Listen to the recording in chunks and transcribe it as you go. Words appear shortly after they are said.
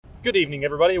Good evening,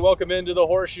 everybody. Welcome into the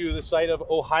Horseshoe, the site of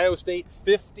Ohio State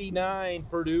 59,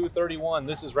 Purdue 31.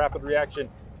 This is Rapid Reaction.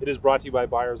 It is brought to you by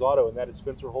Byers Auto, and that is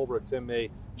Spencer Holbrook, Tim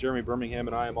May, Jeremy Birmingham,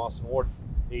 and I am Austin Ward.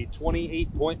 A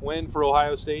 28-point win for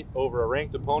Ohio State over a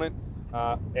ranked opponent,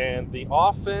 and the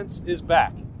offense is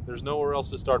back. There's nowhere else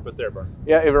to start but there, Bert.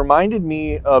 Yeah, it reminded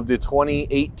me of the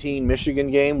 2018 Michigan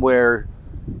game where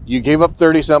you gave up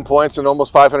 30-some points and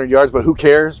almost 500 yards, but who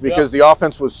cares? Because the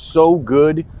offense was so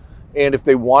good. And if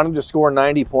they wanted to score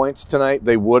 90 points tonight,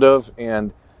 they would have.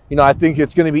 And, I think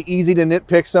it's going to be easy to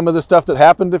nitpick some of the stuff that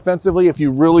happened defensively if you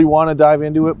really want to dive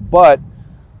into it. But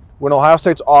when Ohio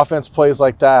State's offense plays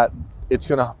like that, it's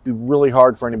going to be really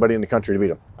hard for anybody in the country to beat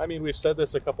them. I mean, we've said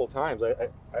this a couple of times. I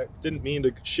didn't mean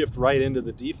to shift right into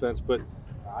the defense, but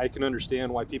I can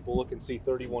understand why people look and see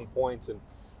 31 points and,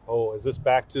 oh, is this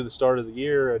back to the start of the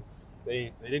year? And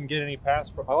They didn't get any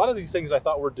pass. A lot of these things I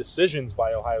thought were decisions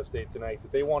by Ohio State tonight,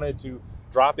 that they wanted to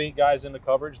drop 8 guys into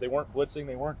coverage. They weren't blitzing.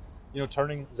 They weren't,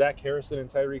 turning Zach Harrison and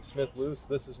Tyreek Smith loose.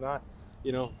 This is not,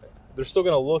 they're still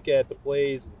going to look at the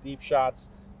plays, the deep shots,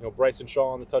 Bryson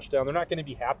Shaw on the touchdown. They're not going to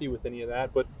be happy with any of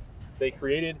that, but they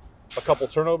created a couple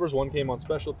turnovers. One came on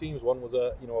special teams. One was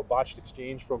a botched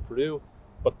exchange from Purdue.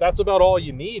 But that's about all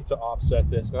you need to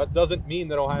offset this. Now, that doesn't mean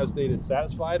that Ohio State is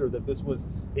satisfied or that this was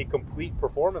a complete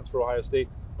performance for Ohio State,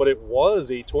 but it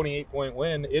was a 28-point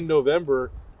win in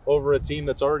November over a team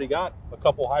that's already got a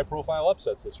couple high-profile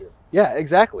upsets this year. Yeah,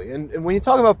 exactly. And when you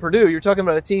talk about Purdue, you're talking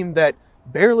about a team that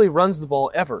barely runs the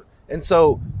ball ever. And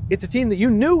so it's a team that you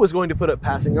knew was going to put up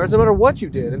passing yards no matter what you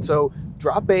did. And so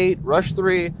drop 8, rush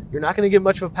 3, you're not going to get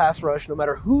much of a pass rush no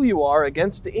matter who you are.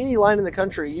 Against any line in the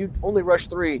country, you only rush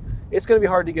 3. It's going to be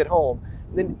hard to get home.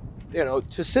 And then,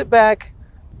 to sit back,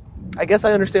 I guess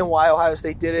I understand why Ohio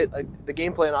State did it. Like, the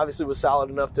game plan obviously was solid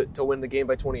enough to win the game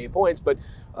by 28 points, but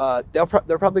they're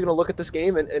probably going to look at this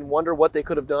game and wonder what they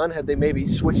could have done had they maybe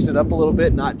switched it up a little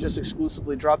bit, not just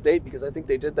exclusively dropped 8, because I think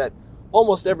they did that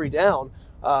almost every down.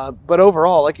 But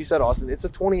overall, like you said, Austin, it's a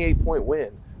 28-point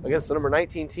win against the number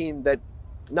 19 team that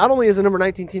not only is a number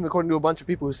 19 team according to a bunch of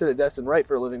people who sit at desks and write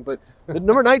for a living, but the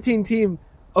number 19 team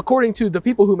according to the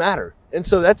people who matter. And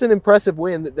so that's an impressive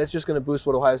win that's just going to boost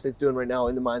what Ohio State's doing right now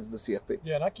in the minds of the CFP.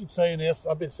 Yeah, and I keep saying this.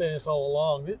 I've been saying this all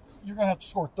along. You're going to have to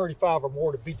score 35 or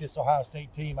more to beat this Ohio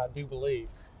State team, I do believe,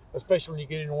 especially when you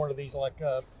get into one of these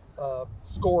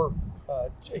score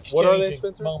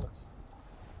exchanging moments.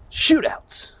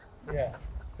 Shootouts. Yeah.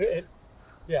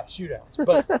 Yeah, shootouts.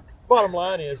 But bottom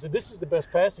line is that this is the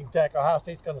best passing attack Ohio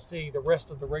State's going to see the rest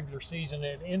of the regular season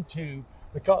and into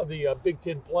the Big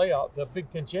Ten playoff, the Big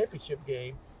Ten championship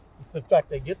game, if in fact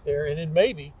they get there, and then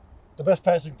maybe the best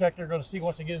passing attack they're going to see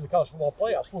once they get into the college football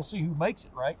playoffs. We'll see who makes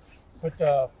it, right? But,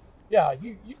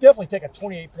 you definitely take a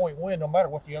 28-point win no matter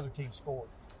what the other team scored.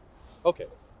 Okay,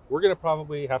 we're going to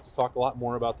probably have to talk a lot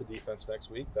more about the defense next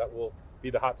week. That will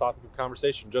be the hot topic of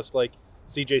conversation, just like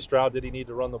C.J. Stroud, did he need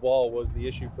to run the ball, was the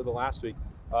issue for the last week.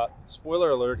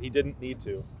 Spoiler alert, he didn't need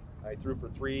to. He threw for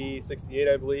 368,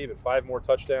 I believe, and 5 more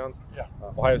touchdowns. Yeah.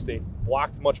 Ohio State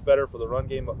blocked much better for the run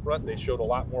game up front. They showed a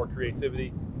lot more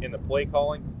creativity in the play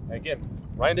calling. And again,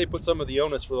 Ryan Day put some of the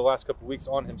onus for the last couple of weeks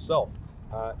on himself.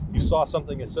 You saw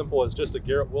something as simple as just a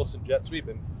Garrett Wilson jet sweep.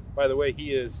 And by the way,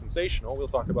 he is sensational. We'll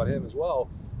talk about him as well.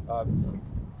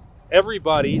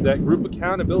 Everybody, that group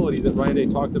accountability that Ryan Day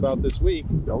talked about this week.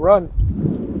 Don't run.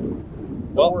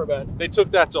 Don't worry about it. They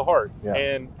took that to heart. Yeah.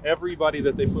 And everybody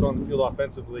that they put on the field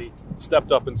offensively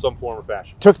stepped up in some form or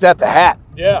fashion. Took that to hat.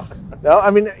 Yeah. No,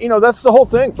 I mean, that's the whole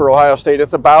thing for Ohio State.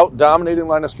 It's about dominating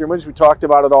line of scrimmage. We talked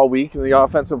about it all week, and the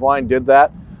offensive line did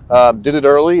that. Did it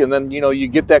early, and then, you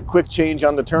get that quick change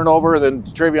on the turnover, and then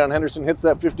TreVeyon Henderson hits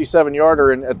that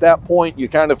 57-yarder, and at that point, you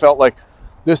kind of felt like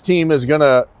this team is going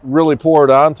to really pour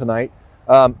it on tonight.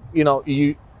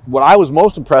 What I was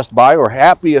most impressed by, or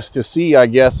happiest to see, I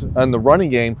guess, in the running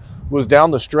game, was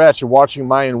down the stretch of watching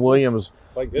Mayan Williams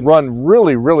run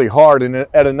really, really hard. And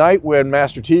at a night when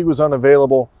Master Teague was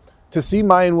unavailable, to see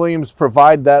Mayan Williams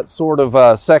provide that sort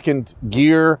of second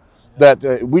gear that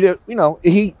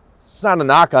it's not a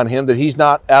knock on him that he's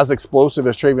not as explosive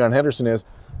as TreVeyon Henderson is,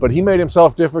 but he made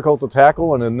himself difficult to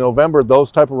tackle, and in November,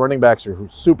 those type of running backs are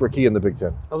super key in the Big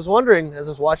Ten. I was wondering, as I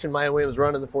was watching Mayan Williams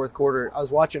run in the fourth quarter, I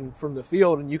was watching from the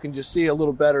field, and you can just see a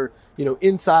little better,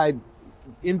 inside,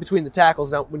 in between the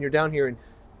tackles when you're down here, and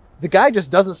the guy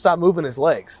just doesn't stop moving his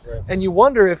legs. Right. And you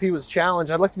wonder if he was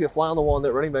challenged. I'd like to be a fly on the wall in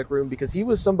that running back room, because he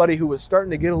was somebody who was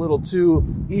starting to get a little too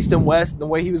east and west in the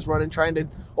way he was running, trying to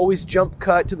always jump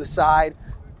cut to the side.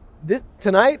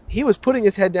 Tonight, he was putting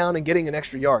his head down and getting an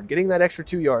extra yard, getting that extra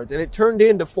 2 yards, and it turned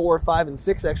into 4, 5, and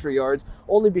 6 extra yards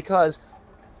only because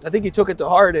I think he took it to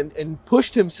heart and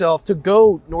pushed himself to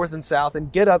go north and south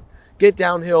and get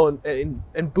downhill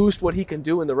and boost what he can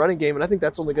do in the running game. And I think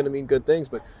that's only going to mean good things.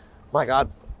 But my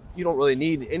God, you don't really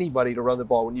need anybody to run the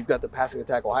ball when you've got the passing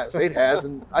attack Ohio State has.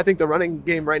 And I think the running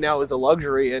game right now is a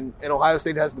luxury, and Ohio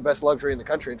State has the best luxury in the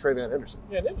country in TreVeyon Henderson.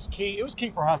 Yeah, and it was key. It was key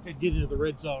for Ohio State to get into the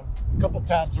red zone a couple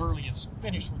times early and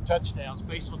finish with touchdowns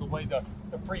based on the way the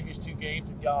previous 2 games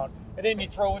had gone. And then you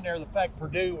throw in there the fact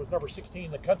Purdue was number 16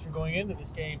 in the country going into this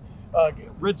game,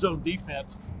 red zone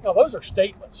defense. Those are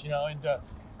statements, and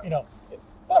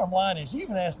bottom line is, you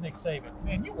even asked Nick Saban,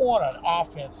 man, you want an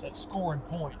offense that's scoring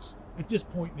points at this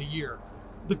point in the year.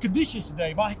 The conditions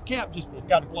today, my cap just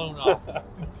got blown off. The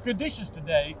conditions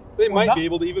today, they might be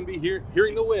able to even be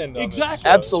hearing the wind. Exactly.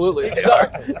 Absolutely.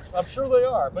 Exactly. I'm sure they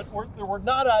are, but we're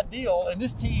not ideal, and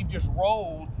this team just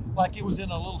rolled like it was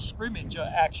in a little scrimmage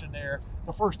action there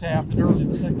the first half and early in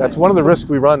the second That's half. one of the risks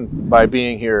we run by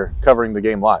being here covering the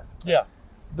game live. Yeah.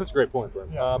 That's a great point,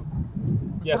 Brent. Yeah.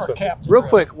 Yes, Put our caps at Real risk.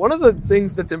 quick, one of the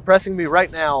things that's impressing me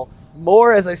right now,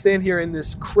 more as I stand here in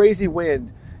this crazy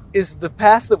wind, is the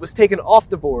pass that was taken off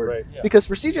the board. Right. Yeah. Because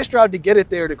for C.J. Stroud to get it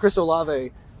there to Chris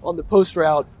Olave on the post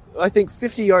route, I think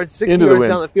 50 yards, 60 Into the yards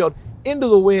wind. down the field, into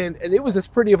the wind, and it was as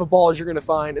pretty of a ball as you're going to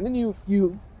find. And then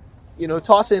you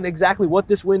toss in exactly what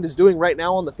this wind is doing right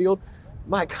now on the field.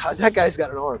 My God, that guy's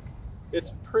got an arm.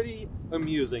 It's pretty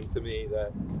amusing to me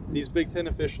that these Big Ten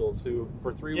officials, who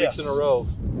for 3 Yes. weeks in a row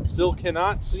still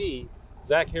cannot see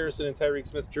Zach Harrison and Tyreek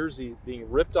Smith's jersey being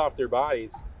ripped off their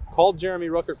bodies, called Jeremy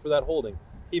Ruckert for that holding.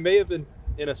 He may have been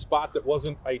in a spot that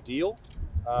wasn't ideal,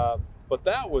 but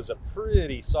that was a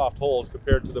pretty soft hold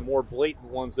compared to the more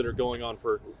blatant ones that are going on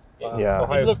for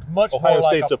It looked much Ohio more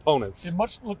like State's opponents. It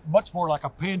looked much more like a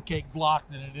pancake block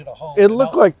than it did a home. It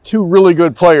looked like 2 really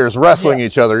good players wrestling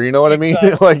Yes. each other. You know what I mean?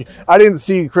 Exactly. Like I didn't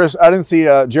see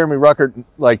Jeremy Ruckert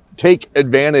take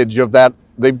advantage of that.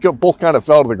 They both kind of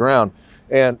fell to the ground,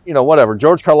 and whatever.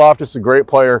 George Karlaftis is a great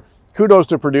player. Kudos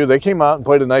to Purdue. They came out and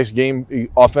played a nice game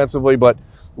offensively, but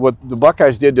what the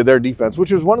Buckeyes did to their defense,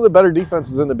 which was one of the better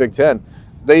defenses in the Big Ten,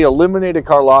 they eliminated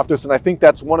Karlaftis, and I think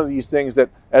that's one of these things that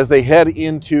as they head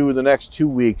into the next 2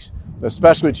 weeks,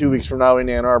 especially 2 weeks from now in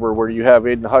Ann Arbor, where you have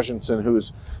Aiden Hutchinson,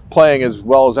 who's playing as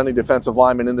well as any defensive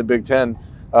lineman in the Big Ten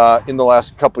in the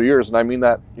last couple of years, and I mean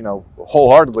that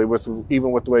wholeheartedly,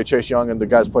 even with the way Chase Young and the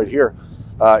guys played here.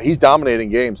 He's dominating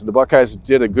games. The Buckeyes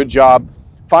did a good job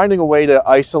finding a way to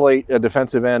isolate a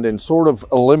defensive end and sort of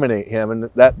eliminate him, and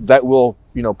that will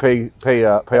pay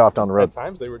off down the road. At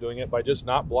times they were doing it by just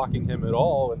not blocking him at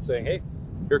all and saying, hey,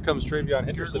 here comes TreVeyon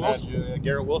Henderson at you,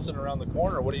 Garrett Wilson around the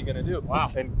corner. What are you going to do? Wow.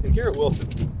 And Garrett Wilson,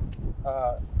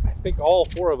 I think all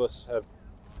 4 of us have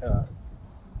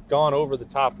gone over the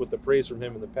top with the praise from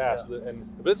him in the past. Yeah.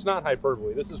 But it's not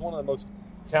hyperbole. This is one of the most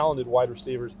talented wide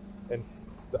receivers, and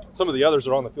some of the others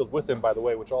are on the field with him, by the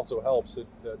way, which also helps.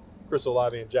 Chris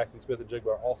Olave and Jackson Smith and Jigba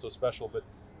are also special, but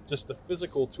just the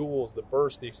physical tools, the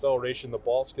burst, the acceleration, the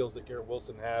ball skills that Garrett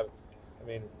Wilson have. I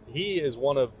mean, he is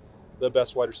one of the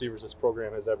best wide receivers this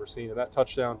program has ever seen. And that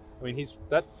touchdown, I mean,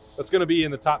 that's going to be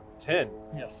in the top 10.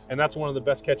 Yes. And that's one of the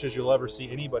best catches you'll ever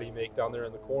see anybody make down there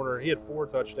in the corner. He had 4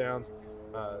 touchdowns,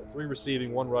 3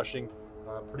 receiving, 1 rushing,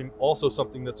 also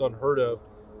something that's unheard of.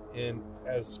 And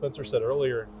as Spencer said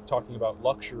earlier, talking about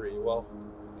luxury, well,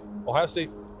 Ohio State,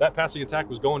 that passing attack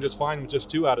was going just fine with just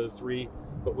 2 out of the 3.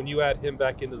 But when you add him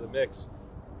back into the mix,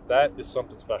 that is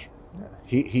something special.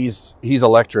 He's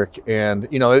electric, and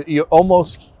you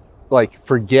almost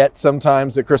forget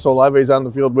sometimes that Chris Olave is on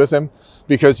the field with him,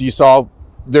 because you saw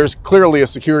there's clearly a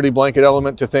security blanket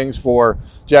element to things for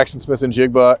Jackson Smith and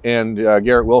Jigba and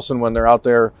Garrett Wilson when they're out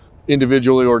there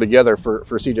individually or together for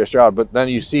CJ Stroud. But then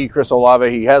you see Chris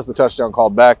Olave, he has the touchdown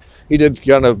called back. He did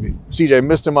CJ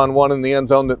missed him on one in the end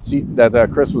zone that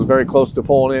Chris was very close to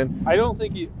pulling in. I don't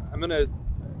think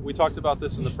we talked about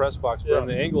this in the press box, but from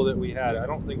the angle that we had, I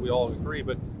don't think we all agree,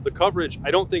 but the coverage,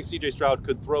 I don't think CJ Stroud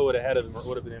could throw it ahead of him or it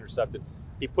would have been intercepted.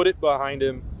 He put it behind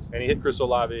him, and he hit Chris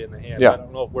Olave in the hand. Yeah. I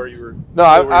don't know where you were. No,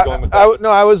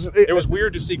 I was. It was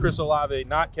weird to see Chris Olave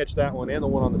not catch that one and the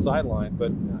one on the sideline.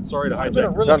 But sorry to It would have been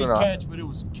a hijack. really good catch, but it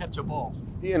was catchable.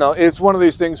 It's one of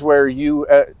these things where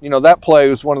that play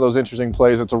was one of those interesting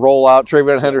plays. It's a rollout.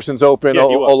 TreVeyon Henderson's open. Yeah,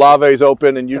 he was. Olave's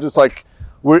open, and you're just like,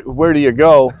 where do you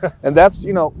go? And that's,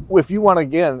 if you want to,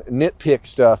 again, nitpick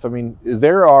stuff, I mean,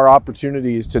 there are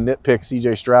opportunities to nitpick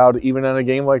CJ Stroud even in a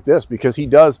game like this, because he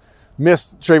does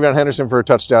miss TreVeyon Henderson for a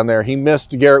touchdown there. He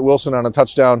missed Garrett Wilson on a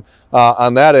touchdown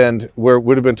on that end, where it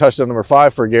would have been touchdown number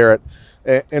 5 for Garrett.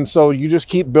 And so you just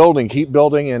keep building.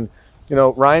 And,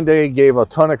 Ryan Day gave a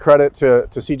ton of credit to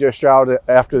CJ Stroud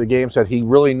after the game, said he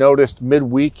really noticed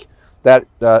midweek that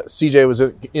CJ was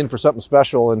in for something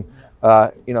special,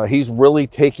 and he's really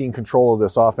taking control of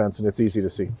this offense, and it's easy to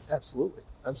see.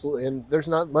 Absolutely, and there's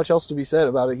not much else to be said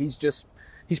about it.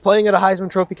 He's playing at a Heisman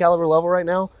Trophy caliber level right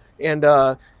now, and in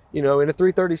a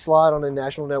 3:30 slot on a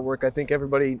national network, I think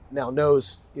everybody now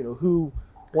knows who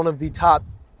one of the top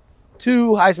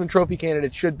 2 Heisman Trophy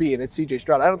candidates should be, and it's C.J.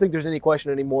 Stroud. I don't think there's any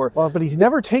question anymore. Well, but he's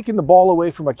never taken the ball away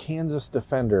from a Kansas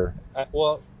defender.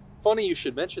 Well, funny you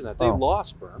should mention that. They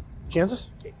lost, Berm.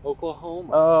 Kansas? Oklahoma.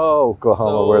 Oh,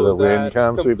 Oklahoma, where the wind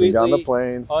comes sweeping down the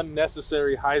plains.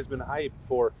 Unnecessary Heisman hype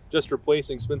for just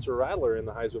replacing Spencer Rattler in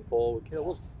the Heisman poll with Caleb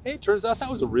Wilson. Hey, it turns out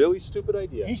that was a really stupid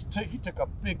idea. He took a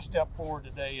big step forward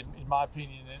today, in my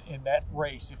opinion, in that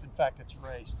race, if in fact it's a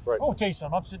race. Right. I want to tell you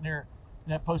something. I'm sitting there in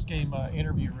that post-game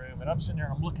interview room, and I'm sitting there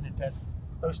and I'm looking at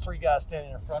those 3 guys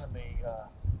standing in front of me,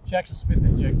 Jackson Smith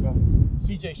and Jigba,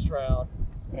 C.J. Stroud,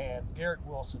 and Garrett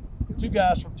Wilson, 2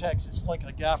 guys from Texas flanking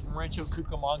a guy from Rancho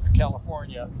Cucamonga,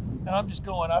 California. And I'm just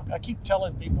going, I keep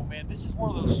telling people, man, this is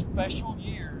one of those special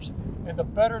years, and the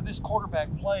better this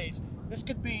quarterback plays, this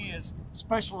could be as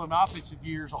special an offensive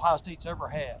year as Ohio State's ever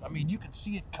had. I mean, you can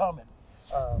see it coming,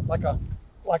 like a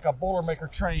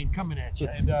Boilermaker train coming at you.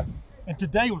 And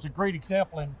today was a great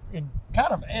example in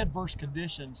kind of adverse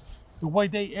conditions, the way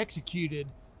they executed,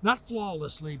 not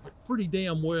flawlessly, but pretty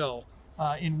damn well.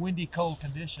 In windy, cold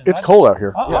conditions. It's cold out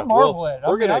here. I marvel at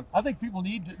it. I think people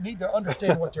need to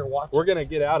understand what they're watching. We're going to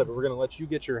get out of it. We're going to let you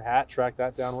get your hat, track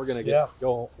that down. We're going to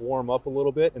go warm up a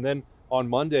little bit. And then on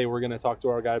Monday, we're going to talk to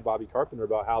our guy, Bobby Carpenter,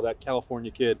 about how that California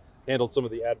kid handled some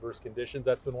of the adverse conditions.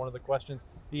 That's been one of the questions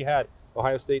he had.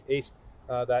 Ohio State aced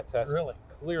that test. Really?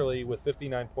 Clearly, with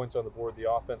 59 points on the board,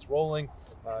 the offense rolling,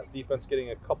 defense getting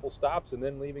a couple stops, and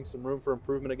then leaving some room for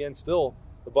improvement again. Still,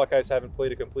 the Buckeyes haven't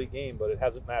played a complete game, but it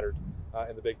hasn't mattered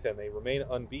in the Big Ten. They remain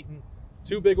unbeaten.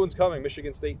 2 big ones coming,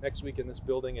 Michigan State next week in this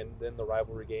building, and then the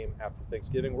rivalry game after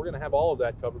Thanksgiving. We're going to have all of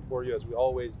that covered for you, as we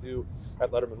always do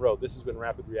at Letterman Road. This has been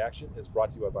Rapid Reaction. It's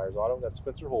brought to you by Buyers Auto. That's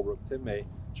Spencer Holbrook, Tim May,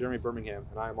 Jeremy Birmingham,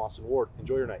 and I am Austin Ward.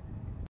 Enjoy your night.